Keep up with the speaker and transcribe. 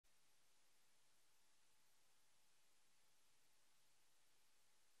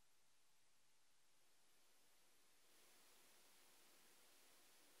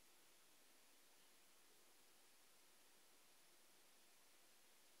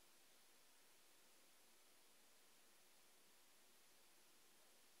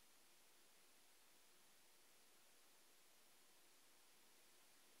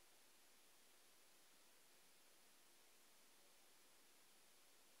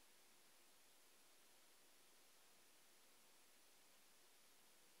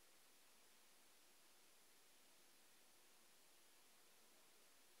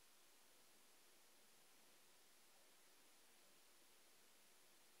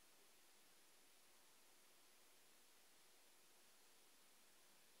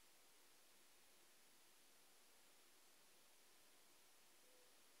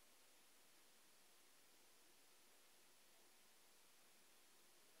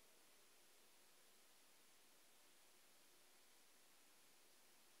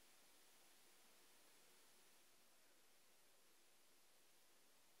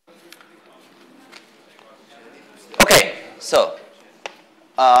So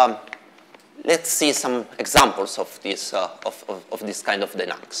let's see some examples of this kind of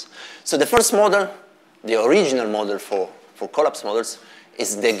dynamics. So the first model, the original model for collapse models,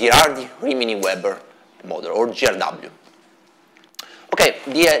 is the Ghirardi-Rimini-Weber model, or GRW. Okay,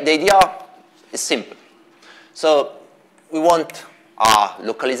 the idea is simple. So we want a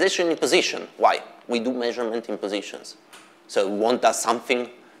localization in position. Why? We do measurement in positions. So we want that something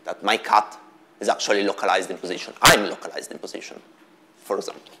that my cat is actually localized in position. I'm localized in position, for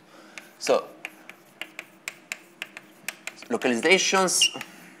example. So localizations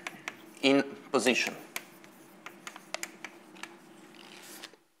in position.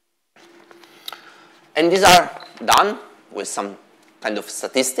 And these are done with some kind of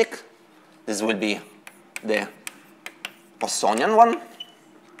statistic. This will be the Poissonian one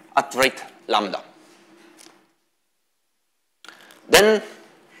at rate lambda. Then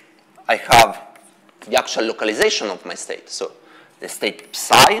I have the actual localization of my state. So the state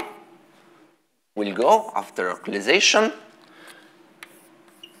psi will go after localization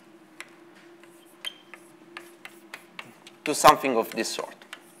to something of this sort.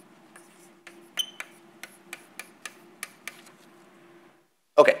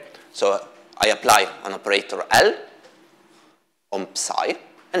 Okay, so I apply an operator L on psi,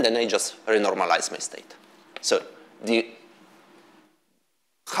 and then I just renormalize my state. So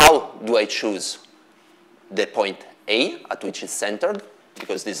how do I choose the point A at which it's centered?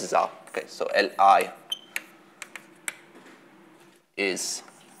 Because this is okay, so Li is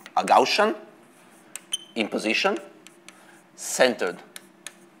a Gaussian in position, centered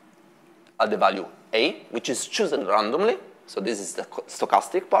at the value A, which is chosen randomly. So this is the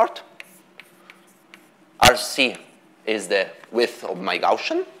stochastic part. RC is the width of my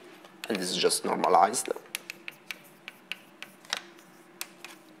Gaussian, and this is just normalized.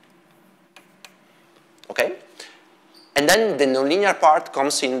 Okay? And then the nonlinear part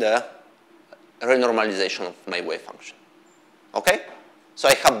comes in the renormalization of my wave function. Okay? So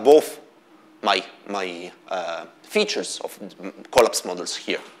I have both my features of collapse models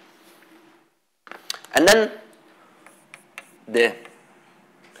here. And then the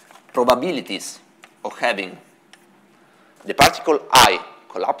probabilities of having the particle I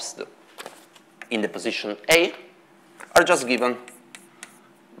collapsed in the position A are just given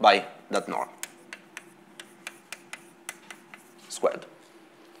by that norm squared.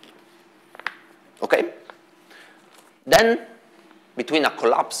 Okay? Then, between a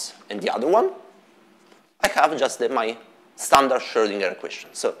collapse and the other one, I have just my standard Schrödinger equation.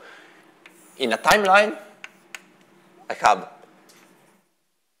 So, in a timeline, I have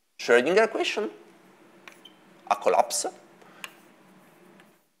Schrödinger equation, a collapse,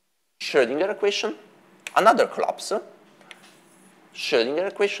 Schrödinger equation, another collapse, Schrödinger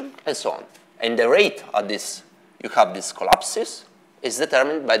equation, and so on. And the rate at this you have these collapses is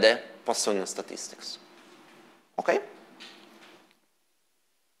determined by the Poissonian statistics. Okay?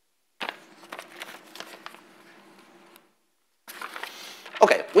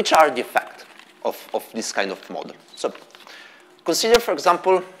 Okay, which are the effects of this kind of model? So consider, for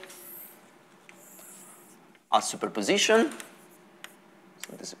example, a superposition.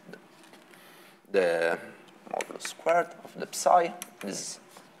 So this is the modulus squared of the psi. This is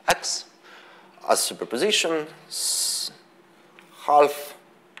x. A superposition half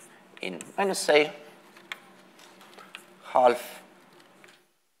in minus A, half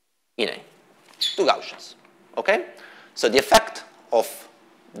in A. Two Gaussians. Okay? So the effect of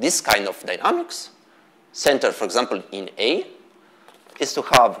this kind of dynamics, centered, for example, in A, is to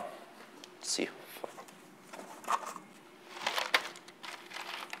have, let's see,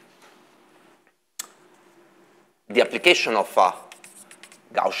 the application of a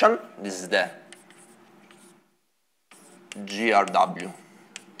Gaussian. This is the GRW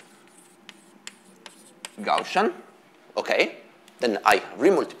Gaussian. Okay, then I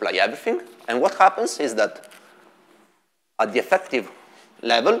remultiply everything, and what happens is that at the effective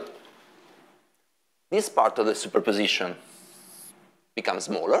level, this part of the superposition becomes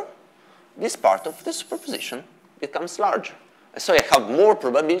smaller, this part of the superposition becomes larger. And so I have more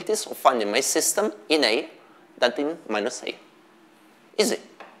probabilities of finding my system in A than in minus A. Easy,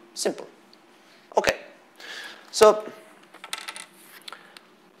 simple. Okay, so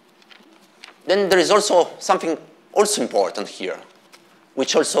then there is also something also important here,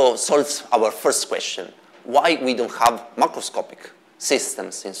 which also solves our first question, why we don't have macroscopic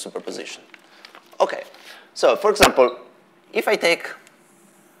systems in superposition. Okay, so for example, if I take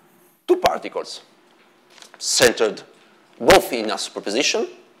two particles centered both in a superposition,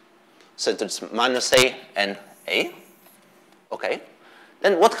 centered minus A and A, okay,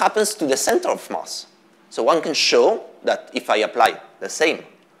 then what happens to the center of mass? So one can show that if I apply the same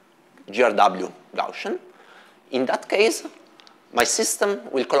GRW Gaussian, in that case, my system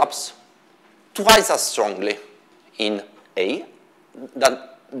will collapse twice as strongly in A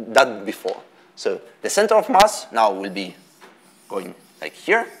than before. So the center of mass now will be going like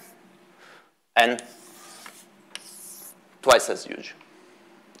here, and twice as huge.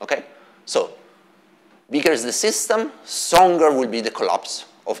 Okay? So bigger is the system, stronger will be the collapse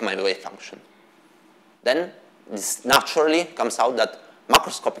of my wave function. Then this naturally comes out that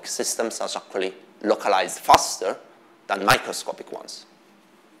macroscopic systems are actually localized faster than microscopic ones.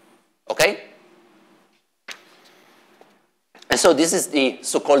 Okay? And so this is the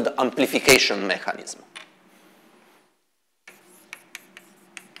so-called amplification mechanism.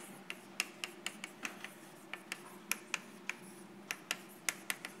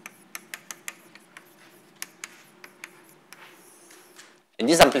 And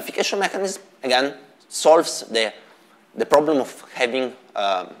this amplification mechanism, again, solves the problem of having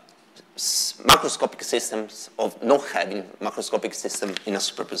macroscopic systems, of not having macroscopic system in a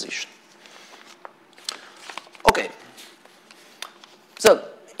superposition. Okay. So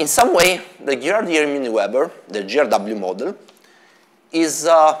in some way, the Girardi-Rimini-Weber, the GRW model, is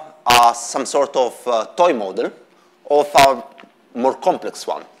some sort of toy model of a more complex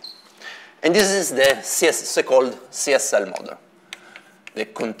one. And this is the so-called CSL model, the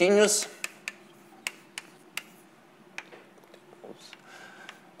continuous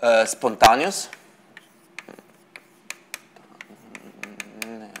spontaneous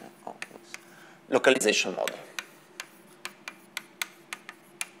localization model.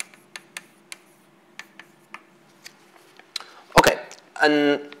 Okay,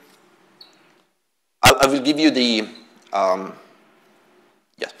 and I will give you the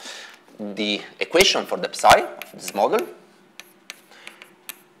the equation for the psi of this model,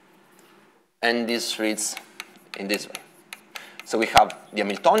 and this reads in this way. So we have the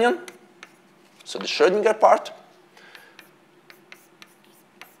Hamiltonian, so the Schrödinger part,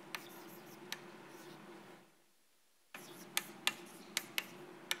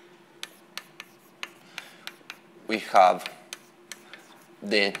 we have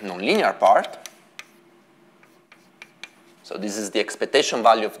the nonlinear part. So this is the expectation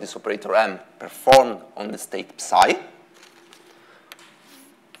value of this operator M performed on the state psi.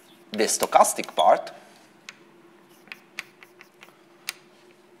 The stochastic part.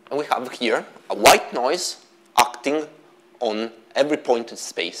 And we have here a white noise acting on every point in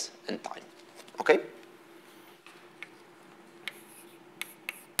space and time. Okay?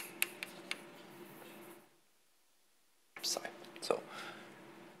 Psi. So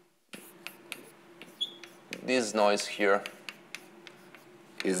this noise here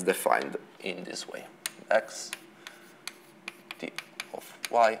is defined in this way. X t of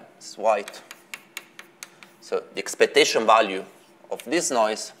y is white. So the expectation value of this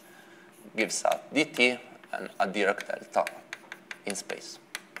noise gives a dt and a Dirac delta in space.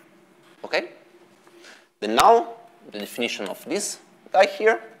 Okay? Then now, the definition of this guy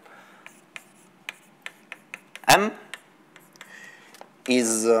here, M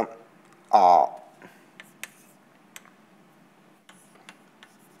is a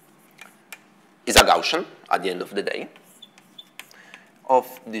Gaussian, at the end of the day,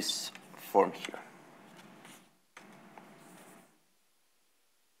 of this form here.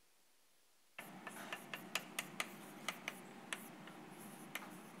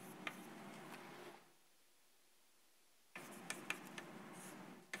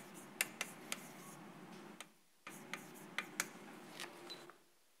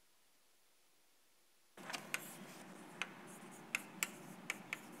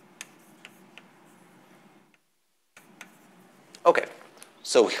 Okay,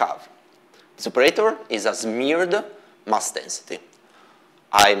 so we have this operator is a smeared mass density.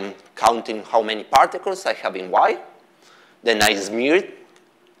 I'm counting how many particles I have in Y. Then I smear it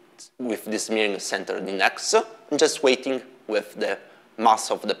with the smearing centered in X, and just waiting with the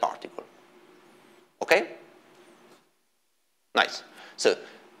mass of the particle. Okay? Nice. So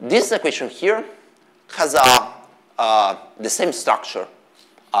this equation here has the same structure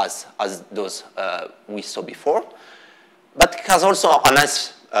as those we saw before. But it has also a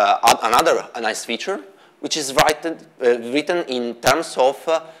nice, another nice feature, which is written in terms of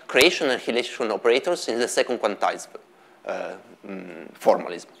creation and annihilation operators in the second quantized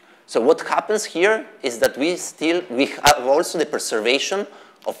formalism. So what happens here is that we have also the preservation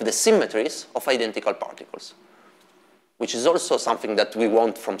of the symmetries of identical particles, which is also something that we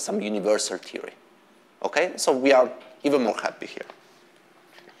want from some universal theory. Okay, so we are even more happy here.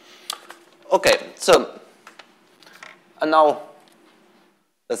 Okay, so. And now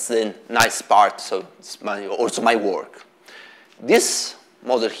That's the nice part, so it's also my work. This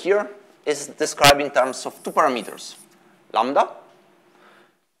model here is described in terms of two parameters, lambda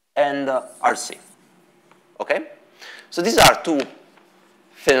and RC. Okay? So these are two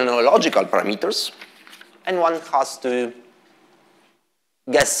phenomenological parameters, and one has to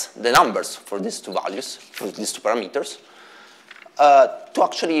guess the numbers for these two values, for these two parameters, to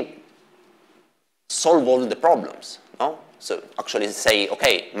actually solve all the problems. No? So actually say,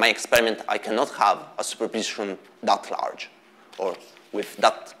 okay, my experiment, I cannot have a superposition that large or with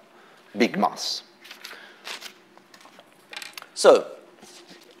that big mass. So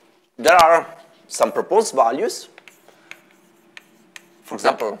there are some proposed values. For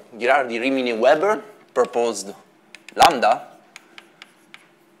example, Girardi-Rimini-Weber proposed lambda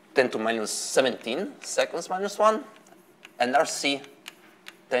 10 to minus 17 seconds minus 1, and RC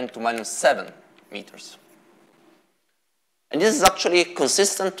 10 to minus 7 meters. And this is actually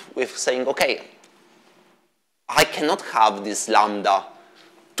consistent with saying, okay, I cannot have this lambda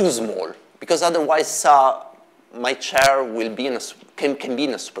too small, because otherwise my chair will be can be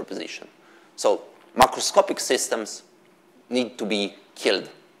in a superposition. So macroscopic systems need to be killed.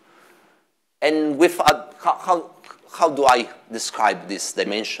 And with how do I describe this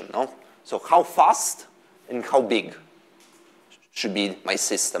dimension? No? So how fast and how big should be my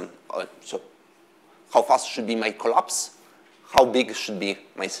system? So how fast should be my collapse? How big should be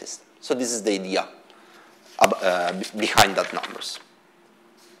my system? So this is the idea behind that numbers.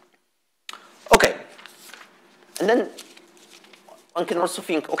 Okay. And then one can also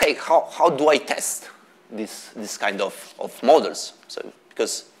think, okay, how do I test this kind of models? So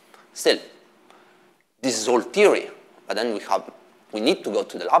because still, this is all theory, but then we need to go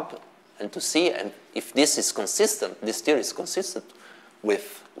to the lab and to see if this is consistent, this theory is consistent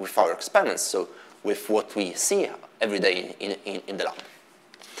with our experiments, so with what we see every day in the lab.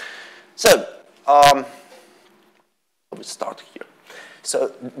 So I will start here.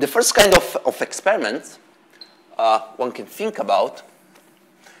 So the first kind of experiment one can think about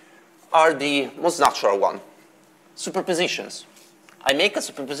are the most natural one, superpositions. I make a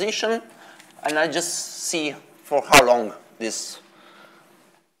superposition, and I just see for how long this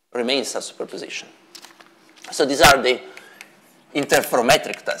remains a superposition. So these are the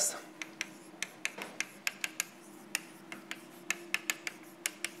interferometric tests.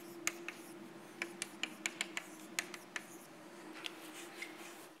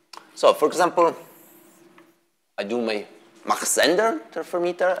 So for example, I do my Mach-Zehnder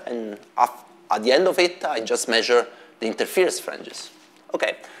interferometer, and at the end of it, I just measure the interference fringes.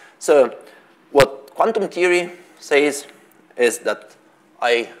 Okay, so what quantum theory says is that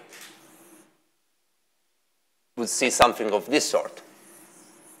I would see something of this sort.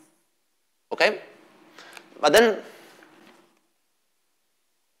 Okay? But then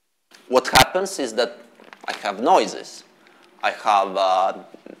what happens is that I have noises. I have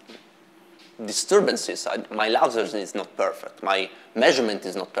disturbances. My laser is not perfect. My measurement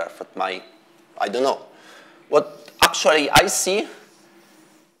is not perfect. I don't know. What actually I see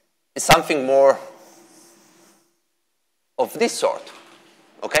is something more of this sort.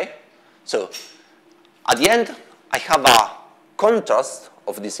 Okay? So at the end, I have a contrast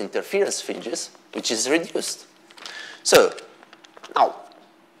of these interference fringes, which is reduced. So now,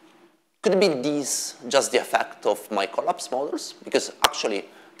 could be this just the effect of my collapse models? Because actually,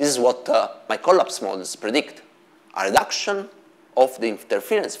 this is what my collapse models predict, a reduction of the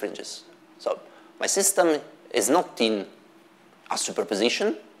interference fringes. So my system is not in a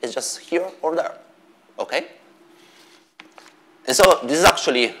superposition, it's just here or there, okay? And so this is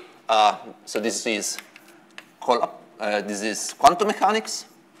actually, this is quantum mechanics,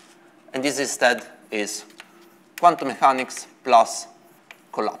 and this instead is quantum mechanics plus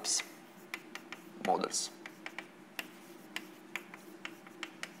collapse models.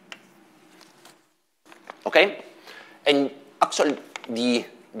 Okay? And actually, the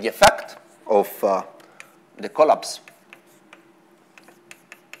effect of the collapse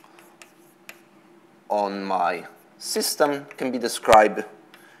on my system can be described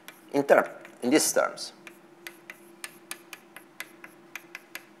in these terms.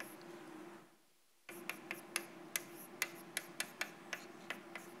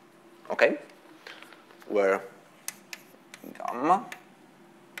 Okay? Where gamma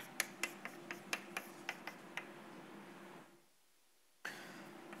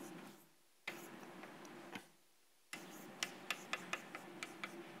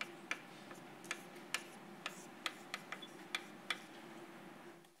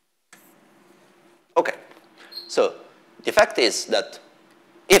okay. So the effect is that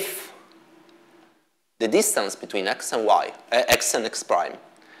if the distance between x and y, x and x prime,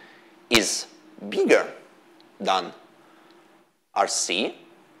 is bigger than RC,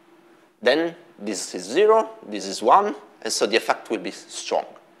 then this is 0, this is 1, and so the effect will be strong.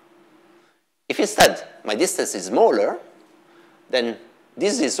 If instead my distance is smaller, then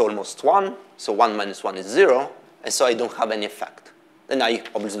this is almost 1, so 1 minus 1 is 0, and so I don't have any effect. Then I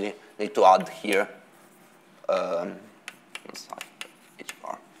obviously need to add here H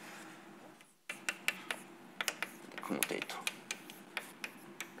bar commutator.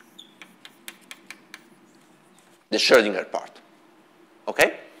 The Schrödinger part.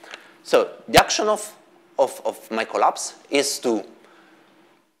 Okay? So the action of my collapse is to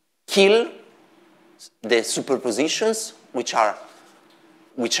kill the superpositions which are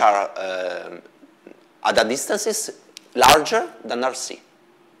at a distances larger than RC.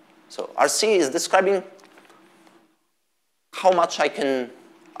 So RC is describing how much I can,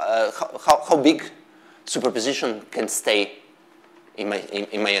 how big superposition can stay in my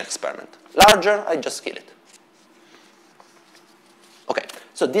experiment. Larger, I just kill it. Okay,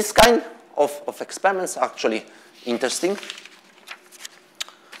 so this kind of experiments are actually interesting.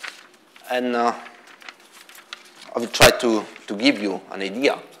 And I will try to give you an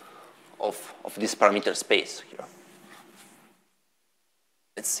idea of this parameter space here.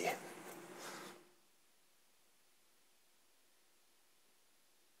 Let's see.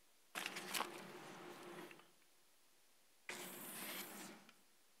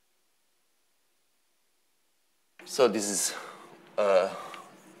 So this is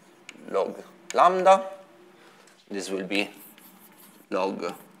log lambda. This will be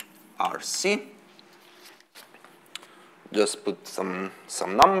log RC. Just put some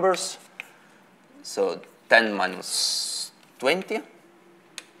numbers. So 10 minus 20,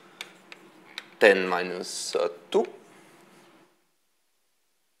 10 minus 2.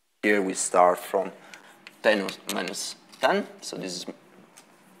 Here we start from 10 minus 10. So this is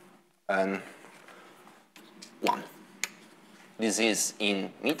 1. This is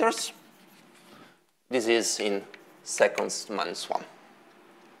in meters. This is in seconds minus 1.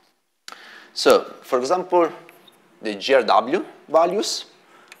 So, for example, the GRW values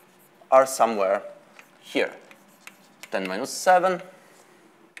are somewhere here. 10 minus 7,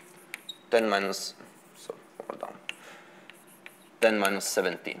 10 minus, so hold on, 10 minus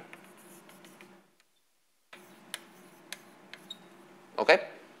 17. Okay?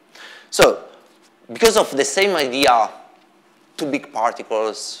 So, because of the same idea, two big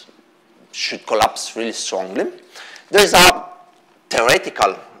particles should collapse really strongly, there is a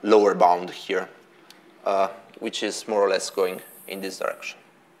theoretical lower bound here, which is more or less going in this direction.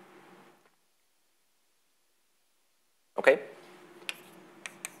 Okay?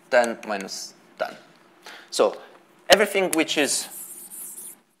 10 minus 10. So everything which is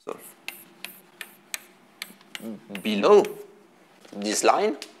below this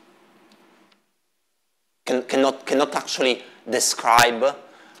line cannot actually describe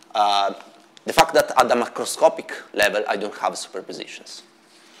the fact that at the macroscopic level I don't have superpositions.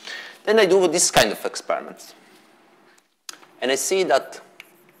 Then I do this kind of experiments. And I see that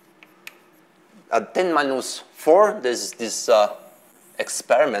at 10 minus 4, there's this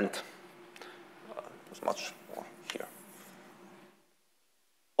experiment, there's much more here,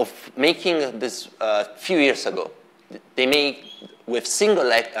 of making this few years ago. They made with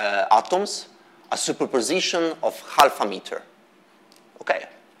single atoms a superposition of half a meter. Okay,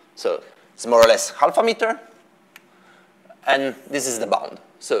 so it's more or less half a meter, and this is the bound.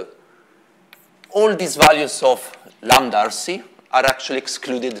 So all these values of lambda RC are actually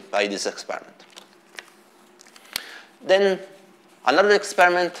excluded by this experiment. Then another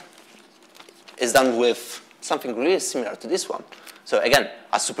experiment is done with something really similar to this one. So again,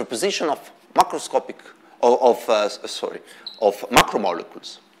 a superposition of macroscopic, of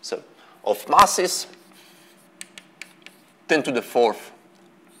macromolecules. So of masses 10 to the 4th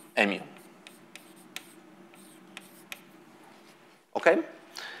mu. Okay?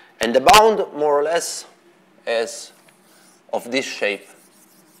 And the bound, more or less, is of this shape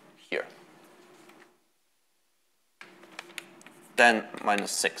here. 10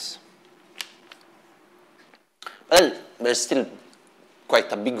 minus 6. But then there's still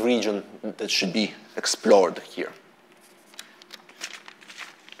quite a big region that should be explored here.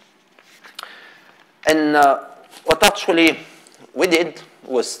 And what actually we did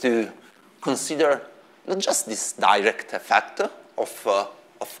was to consider not just this direct effect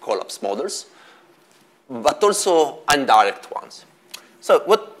of collapse models, but also indirect ones. So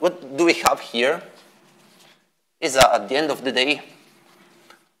what do we have here is, at the end of the day,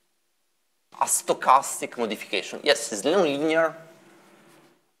 a stochastic modification. Yes, it's nonlinear,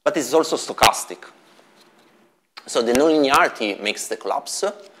 but it's also stochastic. So the nonlinearity makes the collapse,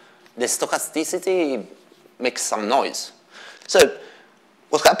 the stochasticity makes some noise. So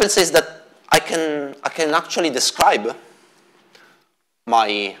what happens is that I can actually describe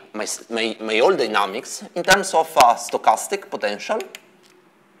my old dynamics in terms of stochastic potential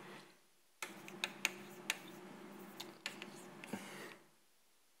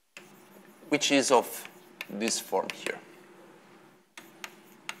which is of this form here.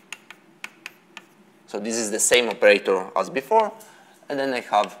 So this is the same operator as before, and then I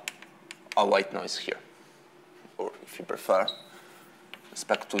have a white noise here. Or if you prefer,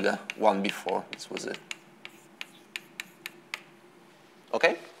 respect to the one before, this was it.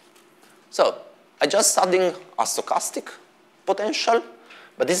 Okay? So I just adding a stochastic potential,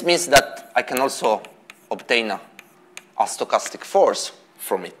 but this means that I can also obtain a stochastic force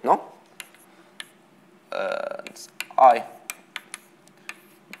from it, no? It's I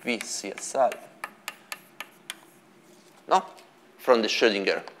V CSL, no? From the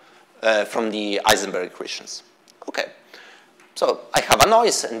Schrödinger, from the Heisenberg equations. Okay. So I have a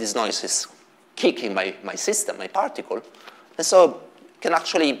noise, and this noise is kicking my system, my particle. And so can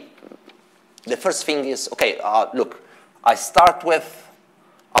actually, the first thing is, okay, look, I start with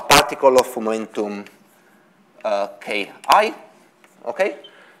a particle of momentum Ki, okay?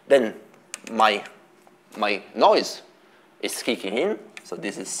 Then my noise is kicking in, so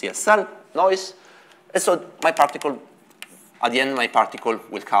this is CSL noise. And so my particle, at the end, my particle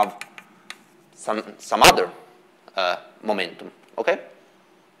will have some other momentum, okay?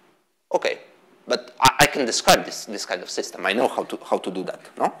 Okay, but I can describe this kind of system. I know how to do that,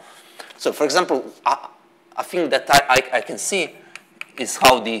 no? So for example, a thing that I can see is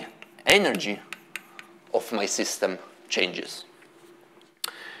how the energy of my system changes.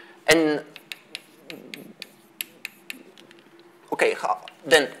 And okay,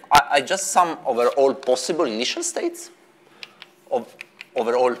 then I just sum over all possible initial states,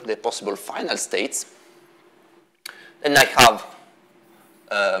 over all the possible final states. Then I have,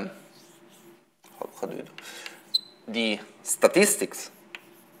 how do we do? The statistics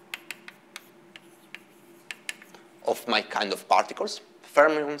of my kind of particles,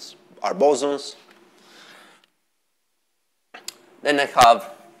 fermions, or bosons. Then I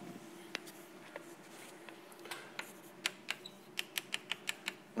have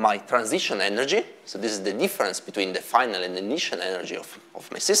my transition energy. So this is the difference between the final and the initial energy of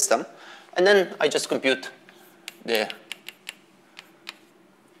my system. And then I just compute the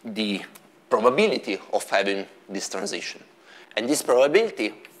probability of having this transition. And this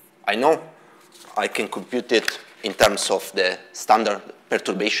probability, I know I can compute it in terms of the standard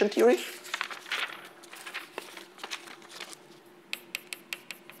perturbation theory.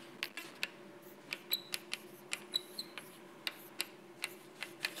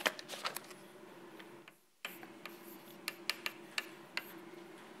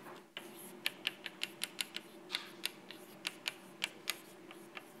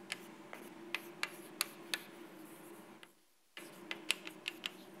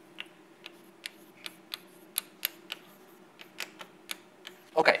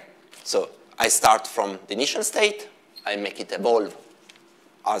 Okay, so I start from the initial state, I make it evolve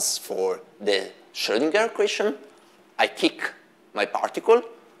as for the Schrödinger equation, I kick my particle,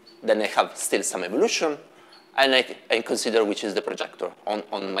 then I have still some evolution, and I consider which is the projector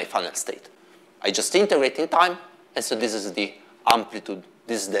on my final state. I just integrate in time, and so this is the amplitude,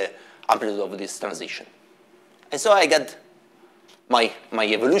 this is the amplitude of this transition. And so I get my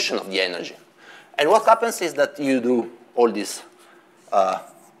evolution of the energy. And what happens is that you do all this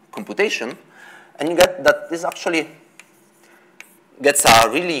computation, and you get that this actually gets a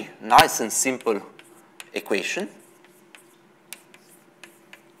really nice and simple equation.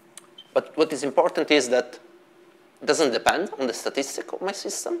 But what is important is that it doesn't depend on the statistic of my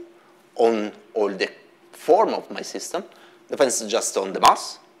system, on all the form of my system. It depends just on the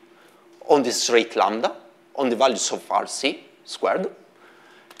mass, on this rate lambda, on the values of RC squared.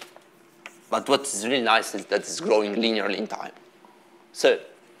 But what is really nice is that it's growing linearly in time. So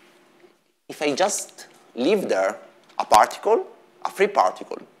if I just leave there a particle, a free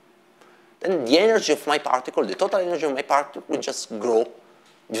particle, then the energy of my particle, the total energy of my particle will just grow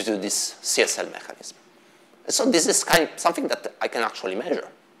due to this CSL mechanism. And so this is something that I can actually measure.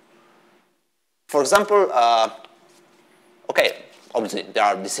 For example, okay, obviously there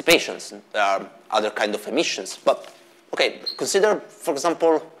are dissipations, there are other kind of emissions, but okay, consider, for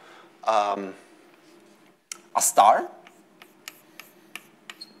example, a star.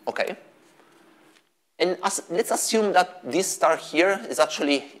 Okay. And let's assume that this star here is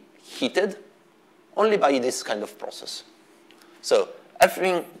actually heated only by this kind of process. So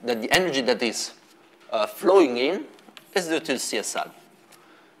everything that the energy that is flowing in is due to CSL.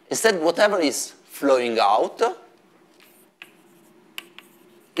 Instead, whatever is flowing out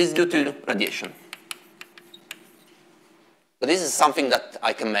is due to radiation. But this is something that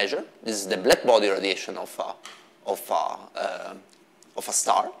I can measure. This is the black body radiation of a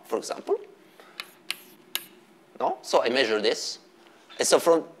star, for example. No? So I measure this. And so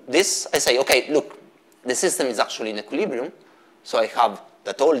from this, I say, OK, look, the system is actually in equilibrium. So I have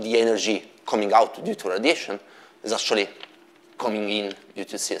that all the energy coming out due to radiation is actually coming in due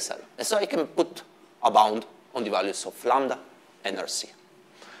to CSL. And so I can put a bound on the values of lambda and RC.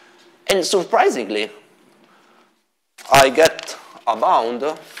 And surprisingly, I get a bound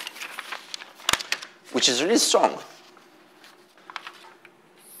which is really strong.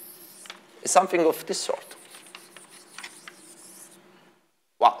 It's something of this sort.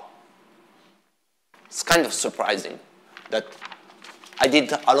 Wow. It's kind of surprising that I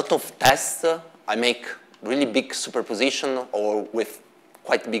did a lot of tests. I make really big superposition or with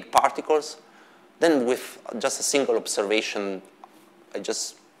quite big particles. Then with just a single observation, I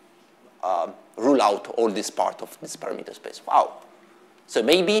just rule out all this part of this parameter space. Wow. So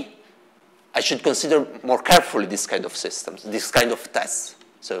maybe I should consider more carefully this kind of systems, this kind of tests.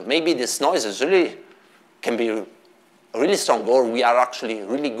 So maybe this noise is really, can be really strong, or we are actually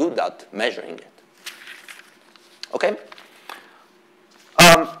really good at measuring it. OK?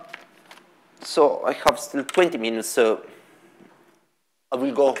 So I have still 20 minutes, so I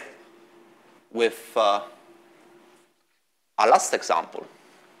will go with a last example.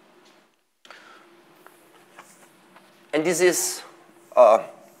 And this is the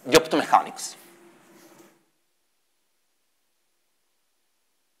optomechanics.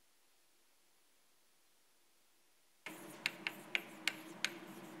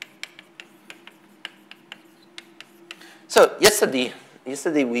 So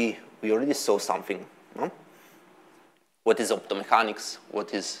yesterday we already saw something. No? What is optomechanics?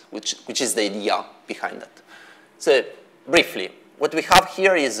 Which is the idea behind that? So briefly, what we have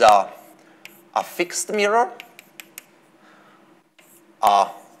here is a fixed mirror, a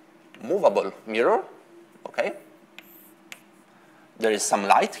movable mirror. Okay. There is some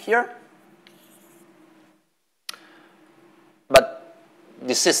light here, but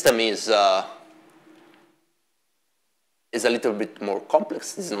the system is a little bit more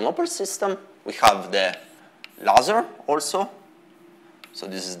complex. This is an open system. We have the laser also. So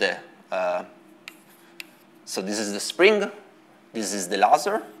this is the spring. This is the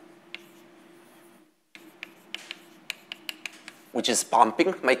laser, which is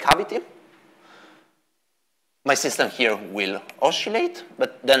pumping my cavity. My system here will oscillate,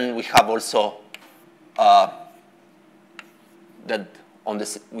 but then we have also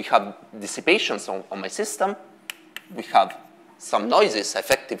we have dissipations on my system. We have some noises,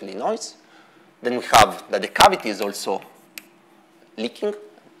 effectively noise. Then we have that the cavity is also leaking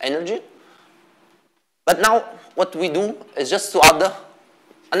energy. But now what we do is just to add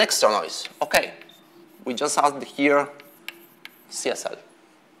an extra noise. OK, we just add here CSL.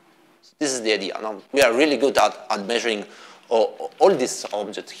 So this is the idea. Now we are really good at measuring all these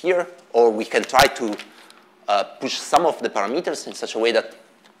objects here, or we can try to push some of the parameters in such a way that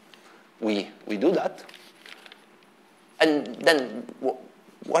we do that. And then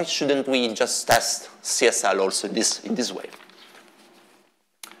why shouldn't we just test CSL also in this way?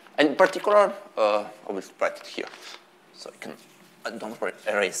 And in particular, I will write it here, so I don't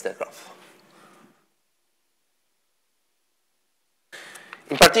erase the graph.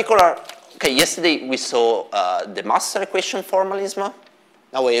 In particular, okay, yesterday we saw the master equation formalism.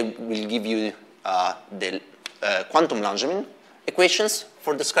 Now I will give you the quantum Langevin equations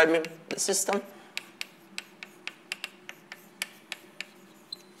for describing the system.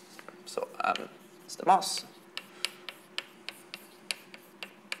 So it's the mass.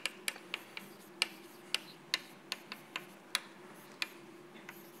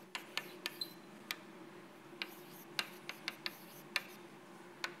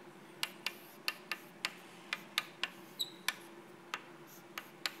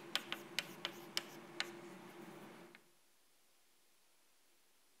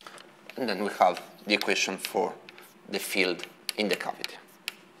 And then we have the equation for the field in the cavity.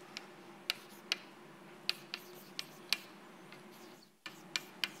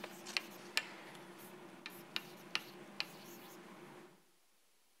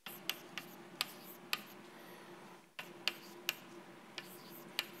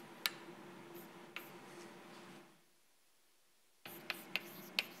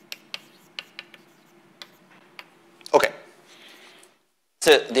 Okay.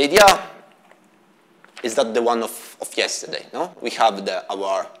 So the idea is that the one of yesterday. No, we have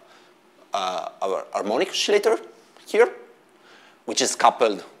our harmonic oscillator here, which is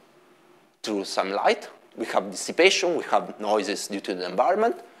coupled through some light. We have dissipation, we have noises due to the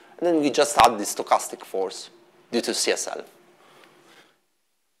environment, and then we just add the stochastic force due to CSL.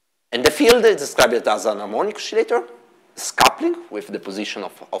 And the field is described as an harmonic oscillator, coupling with the position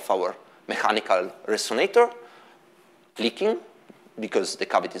of our mechanical resonator, leaking because the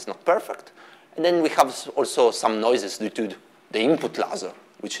cavity is not perfect. And then we have also some noises due to the input laser,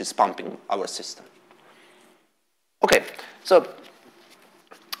 which is pumping our system. Okay, so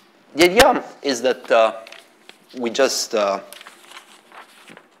the idea is that we just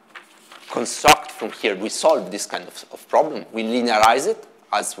construct from here, we solve this kind of problem. We linearize it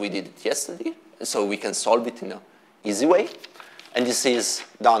as we did it yesterday, so we can solve it in an easy way. And this is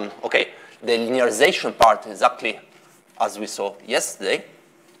done, okay, the linearization part exactly as we saw yesterday.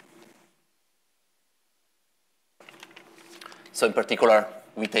 So in particular,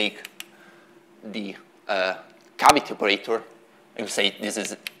 we take the cavity operator and we say this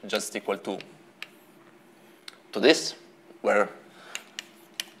is just equal to this, where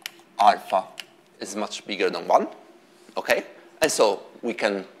alpha is much bigger than 1, okay? And so we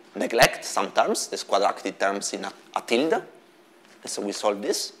can neglect some terms, these quadratic terms in a tilde, and so we solve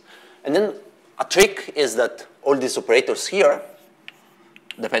this. And then a trick is that all these operators here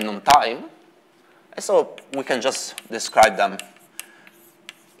depend on time, and so we can just describe them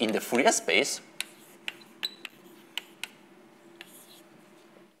in the Fourier space.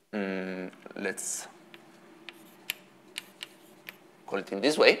 Let's call it in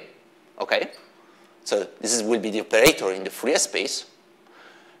this way, okay? So this will be the operator in the Fourier space.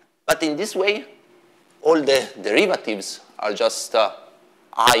 But in this way, all the derivatives are just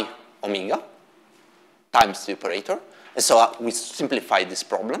I omega times the operator. And so we simplify this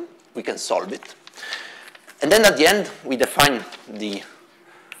problem. We can solve it. And then at the end, we define the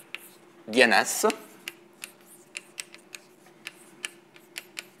DNS.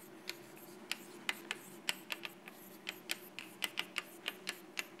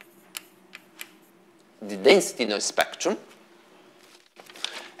 The density noise spectrum.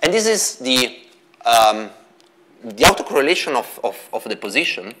 And this is the autocorrelation of the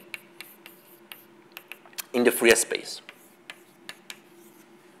position in the Fourier space.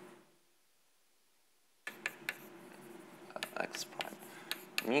 X prime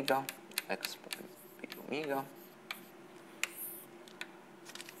omega, X prime b omega.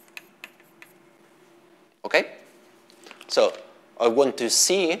 Okay? So I want to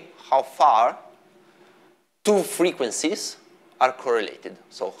see how far two frequencies are correlated.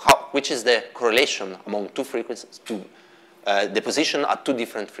 So which is the correlation among two frequencies, the position at two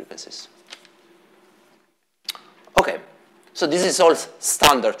different frequencies. Okay, so this is all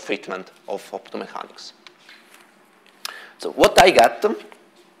standard treatment of optomechanics. So what I get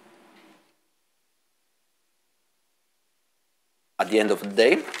at the end of the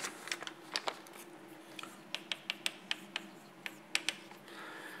day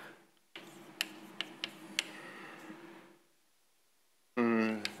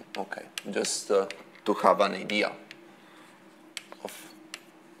okay, just to have an idea of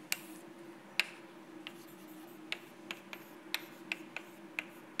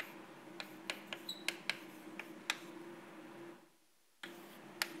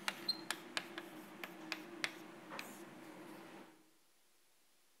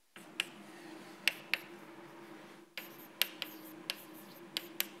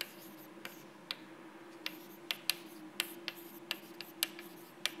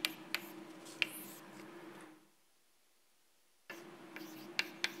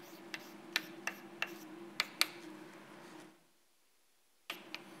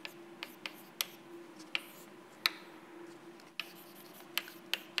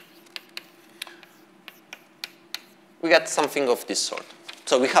we get something of this sort.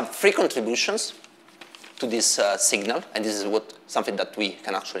 So we have three contributions to this signal, and this is something that we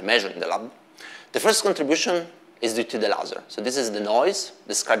can actually measure in the lab. The first contribution is due to the laser. So this is the noise,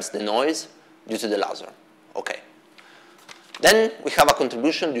 describes the noise due to the laser. Okay. Then we have a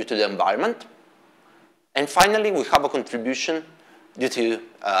contribution due to the environment. And finally, we have a contribution due to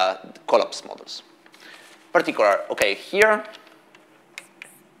collapse models. Particular, okay, here,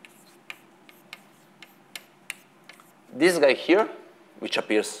 this guy here, which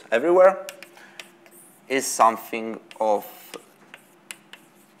appears everywhere, is something of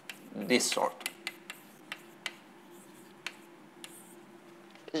this sort.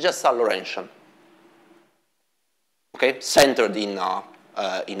 It's just a Lorentzian, okay, centered in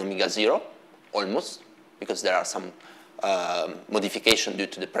omega 0, almost, because there are some modification due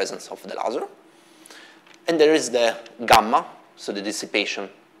to the presence of the laser. And there is the gamma, so the dissipation.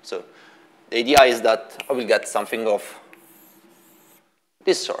 So the idea is that I will get something of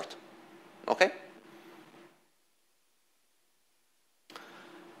this sort. okay?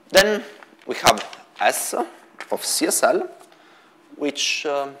 Then we have S of CSL, which,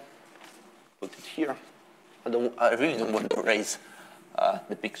 put it here. I really don't want to erase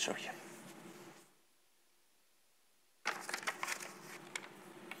the picture here.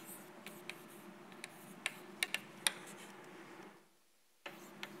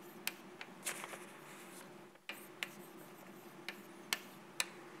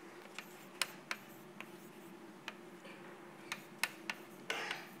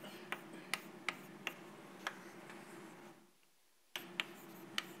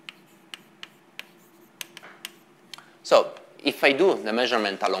 So if I do the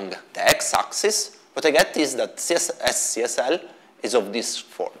measurement along the x-axis, what I get is that SCSL is of this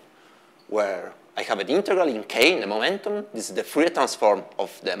form, where I have an integral in k in the momentum. This is the Fourier transform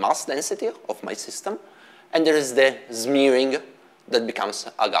of the mass density of my system. And there is the smearing that becomes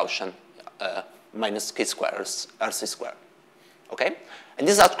a Gaussian minus k squared RC squared. Okay? And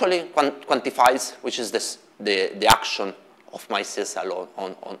this actually quantifies which is the action of my CSL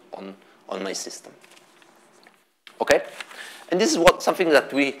on my system. Okay? And this is something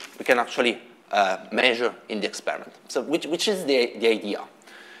that we can actually measure in the experiment. So which is the idea?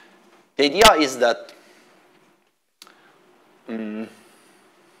 The idea is that, let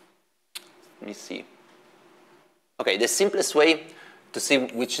me see. Okay, the simplest way to see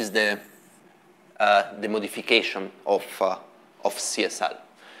which is the modification of CSL.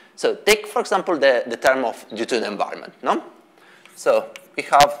 So take, for example, the term of due to the environment, no? So we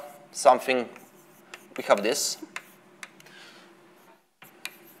have something, we have this.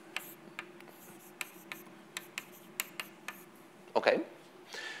 Okay.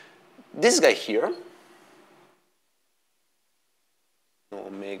 This guy here, no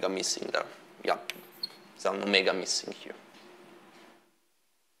omega missing there. Yeah, there's an omega missing here.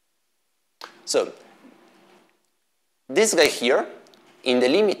 So this guy here, in the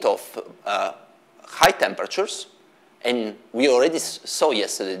limit of high temperatures, and we already saw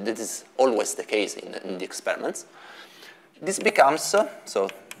yesterday that is always the case in the experiments, this becomes, so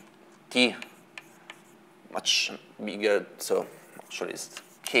T much bigger, so actually it's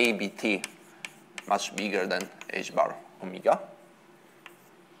KBT much bigger than H bar omega.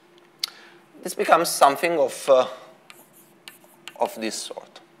 This becomes something of this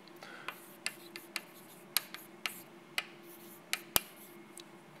sort.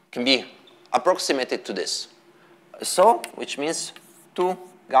 Can be approximated to this. So, which means 2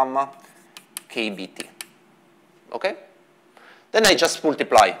 gamma KBT. Okay? Then I just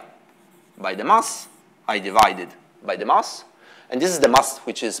multiply by the mass. I divided by the mass. And this is the mass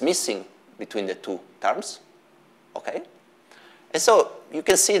which is missing between the two terms. Okay? And so you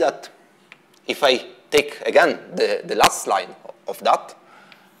can see that if I take, again, the last line of that,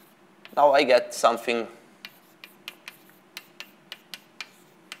 now I get something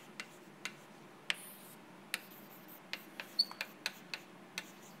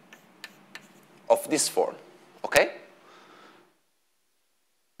of this form. Okay?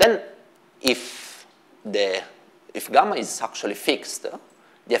 Then if gamma is actually fixed,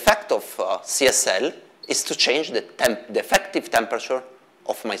 the effect of CSL is to change the effective temperature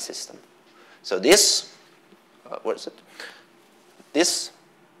of my system. So this, where is it? This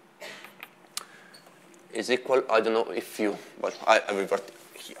is equal, I don't know if you, well, I revert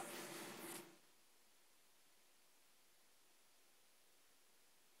here.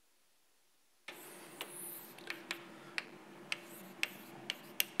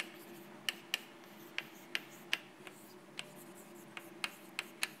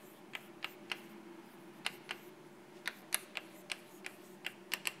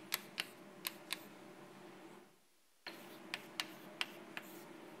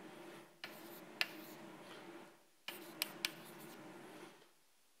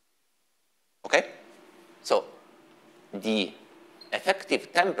 Okay? So the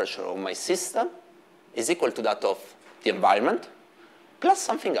effective temperature of my system is equal to that of the environment plus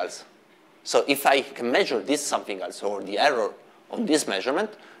something else. So if I can measure this something else, or the error on this measurement,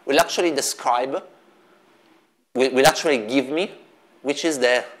 will actually describe, will actually give me which is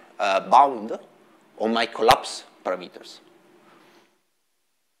the bound on my collapse parameters.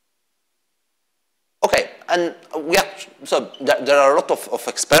 Okay, and so there are a lot of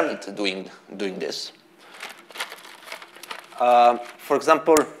experiments doing this. For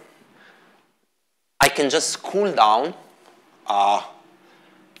example, I can just cool down a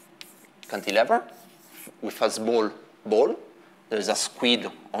cantilever with a small ball. There is a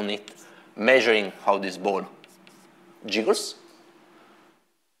squid on it measuring how this ball jiggles.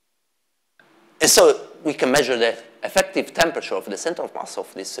 And so we can measure the effective temperature of the center of mass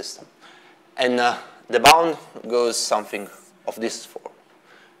of this system. And the bound goes something of this form.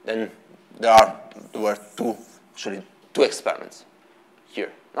 Then there were actually two experiments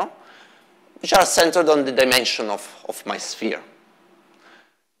here, no? Which are centered on the dimension of my sphere.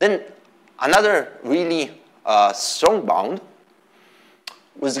 Then another really strong bound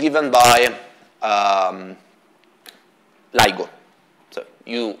was given by LIGO. So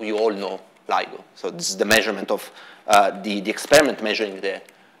you all know LIGO. So this is the measurement of the experiment measuring the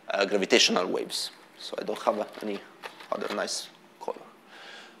gravitational waves. So I don't have any other nice color.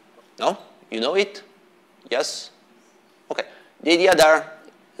 No? You know it? Yes? Okay. The idea there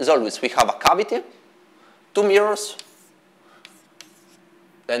is always we have a cavity, two mirrors,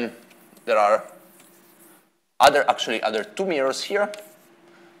 then there are other two mirrors here.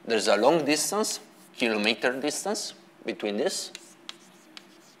 There's a long distance, kilometer distance between this.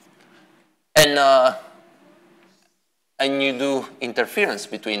 And you do interference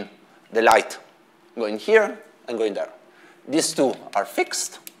between the light going here and going there. These two are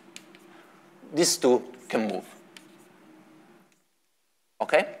fixed. These two can move.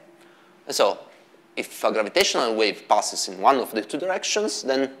 Okay? So if a gravitational wave passes in one of the two directions,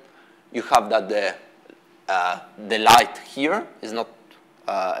 then you have that the light here is not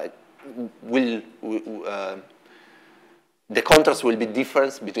the contrast will be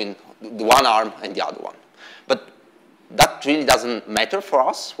different between the one arm and the other one. But that really doesn't matter for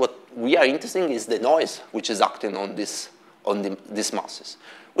us. What we are interested in is the noise which is acting on these masses,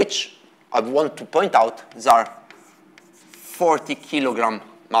 which I want to point out these are 40 kilogram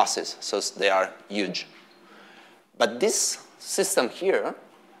masses, so they are huge. But this system here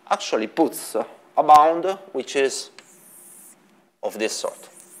actually puts a bound which is of this sort.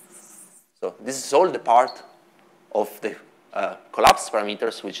 So this is all the part of the collapse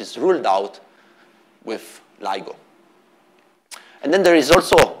parameters which is ruled out with LIGO. And then there is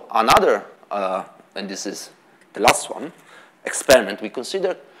also another, and this is the last one, experiment we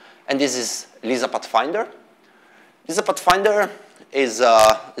considered, and this is LISA Pathfinder. LISA Pathfinder is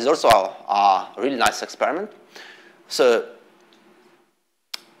also a really nice experiment. So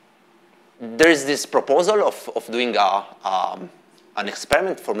there is this proposal of doing an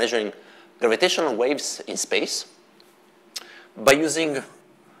experiment for measuring gravitational waves in space by using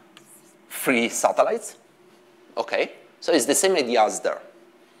 3 satellites. Okay, so it's the same idea as there.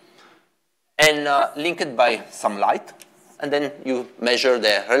 And linked by some light, and then you measure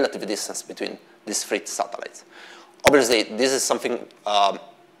the relative distance between these 3 satellites. Obviously, this is something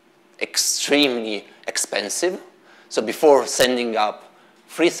extremely expensive. So before sending up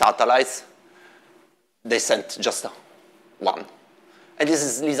 3 satellites, they sent just one. And this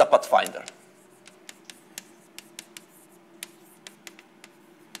is LISA Pathfinder.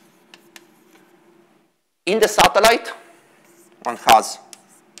 In the satellite, one has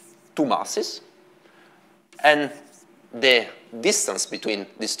 2 masses, and the distance between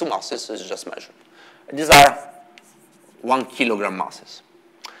these 2 masses is just measured. And these are 1 kilogram masses.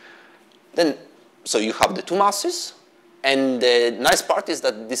 Then, so you have the 2 masses, and the nice part is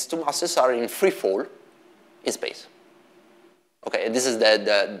that these 2 masses are in free fall in space. Okay, and this is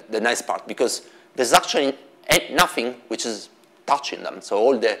the nice part, because there's actually nothing which is touching them. So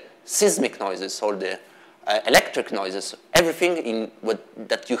all the seismic noises, all the electric noises, everything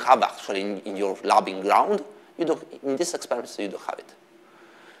that you have actually in your lab in ground, in this experiment, you don't have it.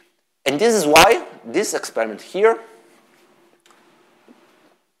 And this is why this experiment here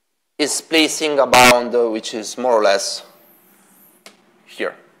is placing a bound which is more or less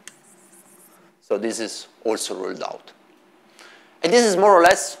here. So this is also ruled out. And this is more or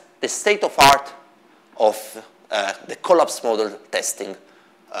less the state of art of the collapse model testing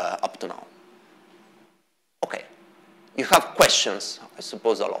up to now. Okay, you have questions, I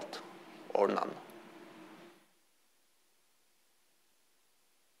suppose a lot, or none.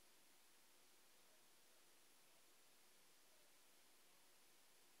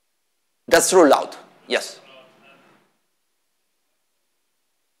 That's ruled out, yes.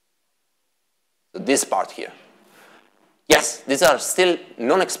 So this part here. Yes, these are still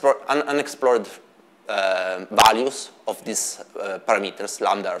unexplored values of these parameters,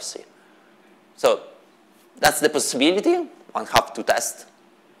 lambda RC. So that's the possibility. One have to test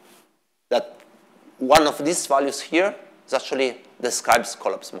that one of these values here is actually describes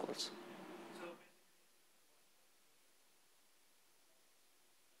collapse models.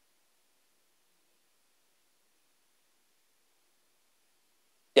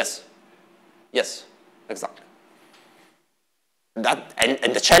 Yes, yes, exactly. That,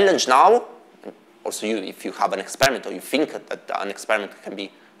 and the challenge now, also if you have an experiment or you think that an experiment can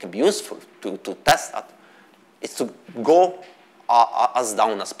be useful to test that, is to go as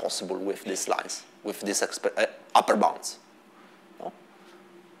down as possible with these lines, with these upper bounds. No?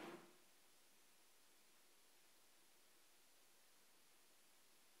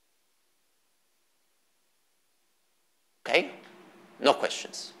 Okay, no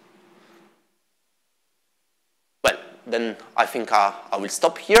questions. Well, then I think I will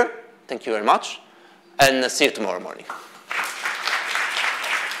stop here. Thank you very much, and see you tomorrow morning.